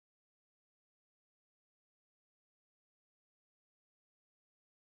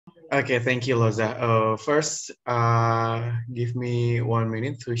Okay, thank you, Loza. First, give me 1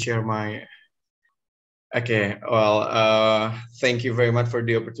 minute to share my. Okay, well, thank you very much for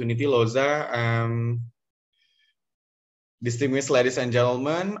the opportunity, Loza. Distinguished ladies and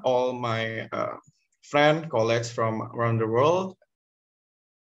gentlemen, all my friends, colleagues from around the world,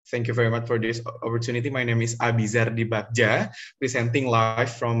 thank you very much for this opportunity. My name is Abizar Dibagja, presenting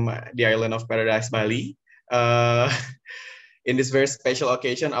live from the island of Paradise, Bali. Uh, in this very special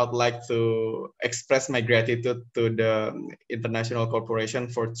occasion, I would like to express my gratitude to the International Corporation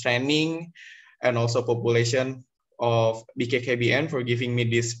for Training and also population of BKKBN for giving me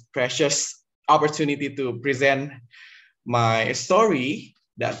this precious opportunity to present my story.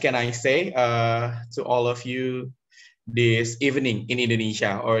 That can I say to all of you this evening in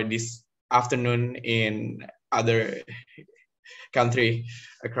Indonesia or this afternoon in other country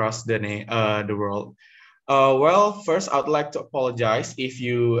across the world. Well, first I'd like to apologize if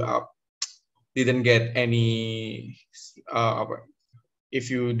you didn't get any,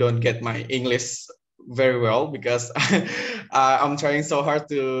 if you don't get my English very well because I'm trying so hard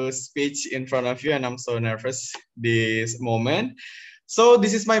to speak in front of you and I'm so nervous this moment. So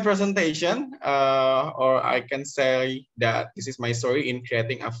this is my presentation, or I can say that this is my story in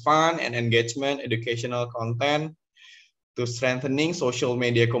creating a fun and engagement educational content to strengthening social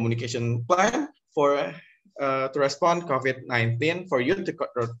media communication plan for to respond COVID-19 for you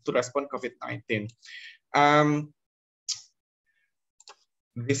to respond COVID-19.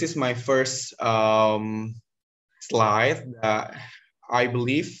 This is my first slide that I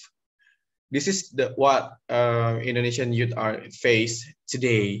believe this is what Indonesian youth are faced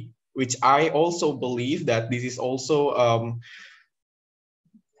today, which I also believe that this is also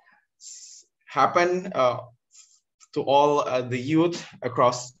happen to all the youth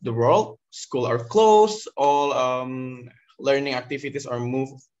across the world. School are closed, all learning activities are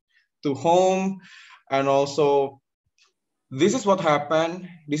moved to home, and also this is what happened.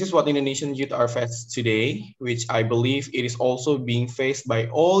 This is what Indonesian youth are faced today, which I believe it is also being faced by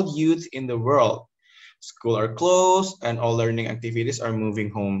all youth in the world. School are closed and all learning activities are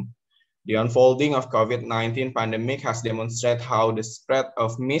moving home. The unfolding of COVID-19 pandemic has demonstrated how the spread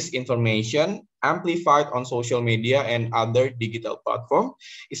of misinformation amplified on social media and other digital platforms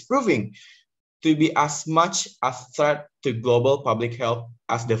is proving to be as much a threat to global public health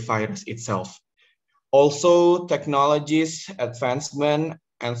as the virus itself. Also, technologies, advancement,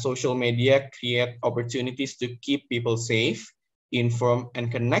 and social media create opportunities to keep people safe, informed,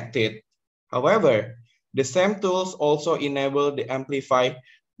 and connected. However, the same tools also enable to amplify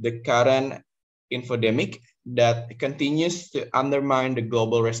the current infodemic that continues to undermine the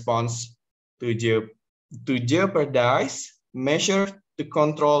global response to jeopardize measures to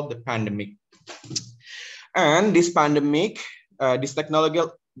control the pandemic. And this pandemic, this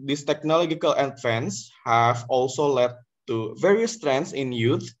technological advance have also led to various trends in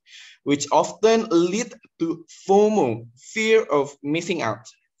youth, which often lead to FOMO, fear of missing out,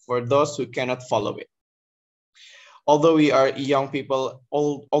 for those who cannot follow it. Although we are young people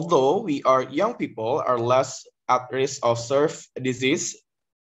are less at risk of severe disease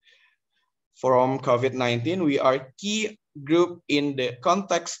from COVID-19, we are key group in the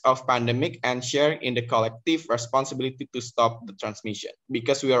context of pandemic and share in the collective responsibility to stop the transmission,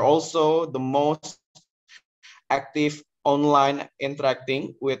 because we are also the most active online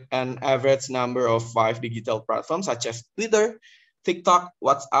interacting with an average number of 5 digital platforms such as Twitter, TikTok,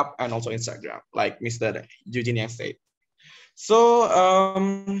 WhatsApp, and also Instagram, like Mr. Eugenia said. So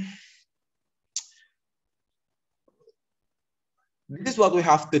this is what we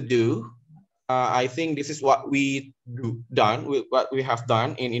have to do. I think this is what we have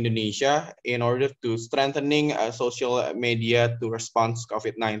done in Indonesia in order to strengthening social media to respond to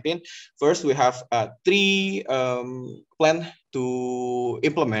COVID-19. First, we have 3 plans to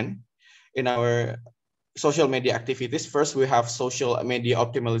implement in our social media activities. First, we have social media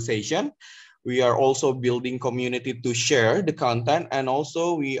optimization. We are also building community to share the content, and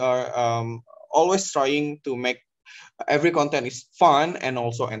also we are always trying to make every content is fun and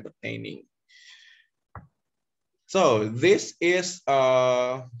also entertaining. So this is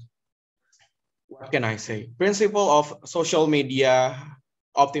what can I say? Principle of social media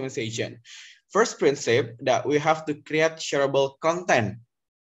optimization. First principle that we have to create shareable content,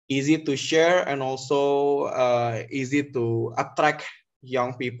 easy to share and also easy to attract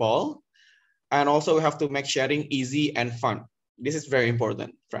young people. And also we have to make sharing easy and fun. This is very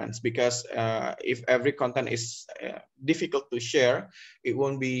important, friends, because if every content is difficult to share, it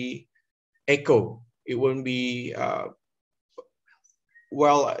won't be echo. It won't be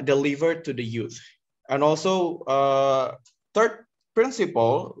well delivered to the youth. And also third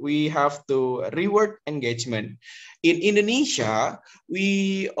principle, we have to reward engagement. In Indonesia,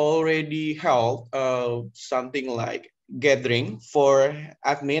 we already held something like gathering for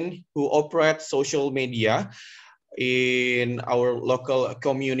admin who operate social media in our local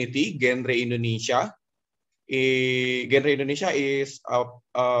community, Genre Indonesia. Genre Indonesia is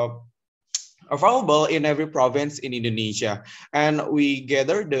available in every province in Indonesia, and we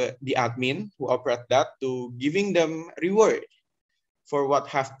gather the admin who operate that to giving them reward for what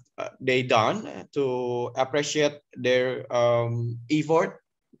have they done to appreciate their effort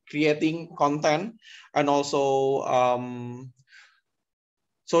creating content, and also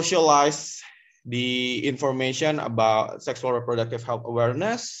socialize the information about sexual reproductive health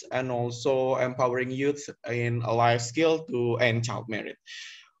awareness, and also empowering youth in a life skill to end child marriage.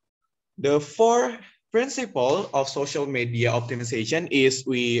 The four principle of social media optimization is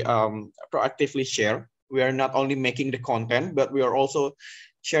we proactively share. We are not only making the content, but we are also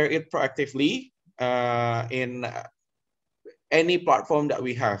share it proactively in any platform that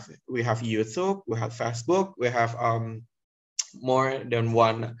we have. We have YouTube, we have Facebook, we have more than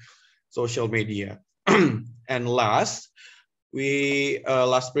one social media. And last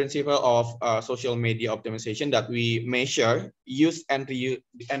principle of social media optimization that we measure, use and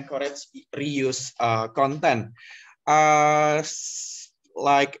encourage reuse content.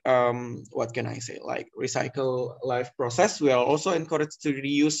 Like what can I say? Like recycle life process. We are also encouraged to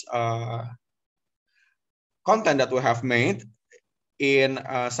reuse content that we have made in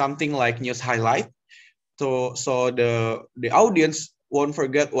something like news highlight. So the audience won't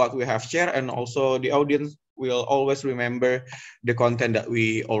forget what we have shared, and also the audience will always remember the content that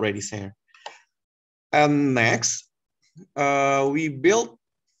we already share. And next, we building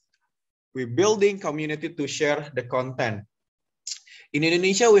community to share the content. In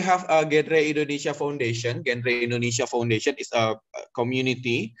Indonesia, we have a Genre Indonesia Foundation. Genre Indonesia Foundation is a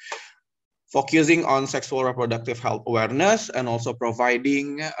community focusing on sexual reproductive health awareness, and also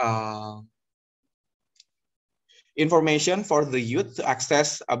providing information for the youth to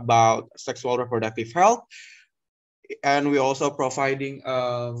access about sexual reproductive health. And we also providing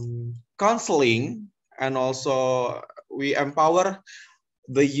counseling, and also we empower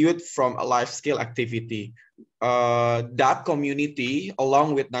the youth from a life skill activity. That community,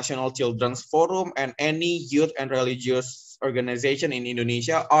 along with National Children's Forum and any youth and religious organization in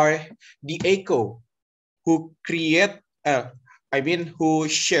Indonesia, are the echo who create, who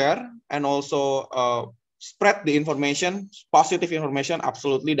share and also spread the information, positive information,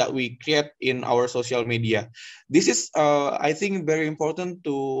 absolutely, that we create in our social media. This is, I think, very important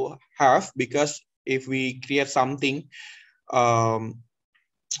to have, because if we create something,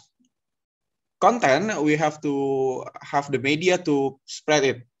 content, we have to have the media to spread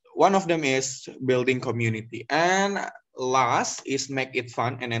it. One of them is building community. And last is make it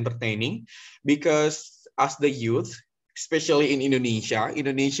fun and entertaining, because as the youth, especially in Indonesia,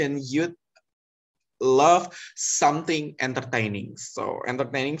 Indonesian youth love something entertaining. So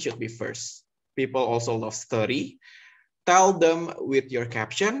entertaining should be first. People also love story. Tell them with your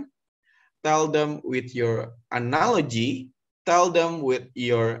caption, tell them with your analogy, tell them with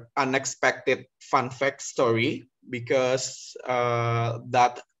your unexpected fun fact story, because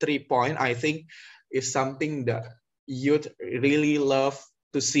that 3 point, I think, is something that youth really love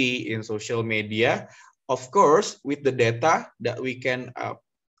to see in social media. Of course, with the data that we can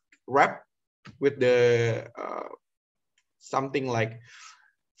wrap with the something like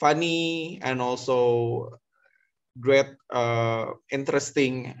funny and also great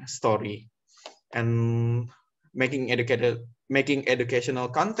interesting story, and making educational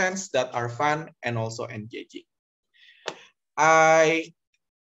contents that are fun and also engaging.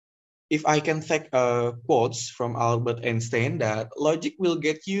 If I can take quotes from Albert Einstein, that logic will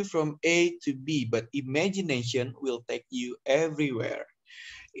get you from A to B, but imagination will take you everywhere.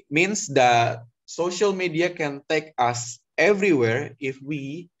 It means that social media can take us everywhere if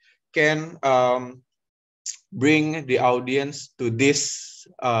we can bring the audience to this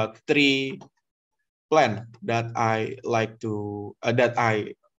 3 plan that I like to that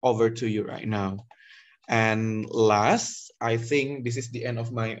I over to you right now. And last, I think this is the end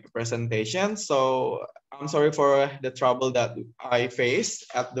of my presentation. So I'm sorry for the trouble that I faced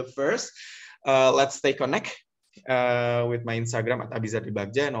at the first. Let's stay connect with my Instagram at Abizar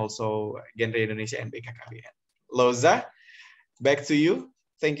Dibagja, and also Genre Indonesia and BKKBN. Loza, back to you.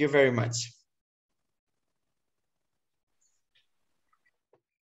 Thank you very much.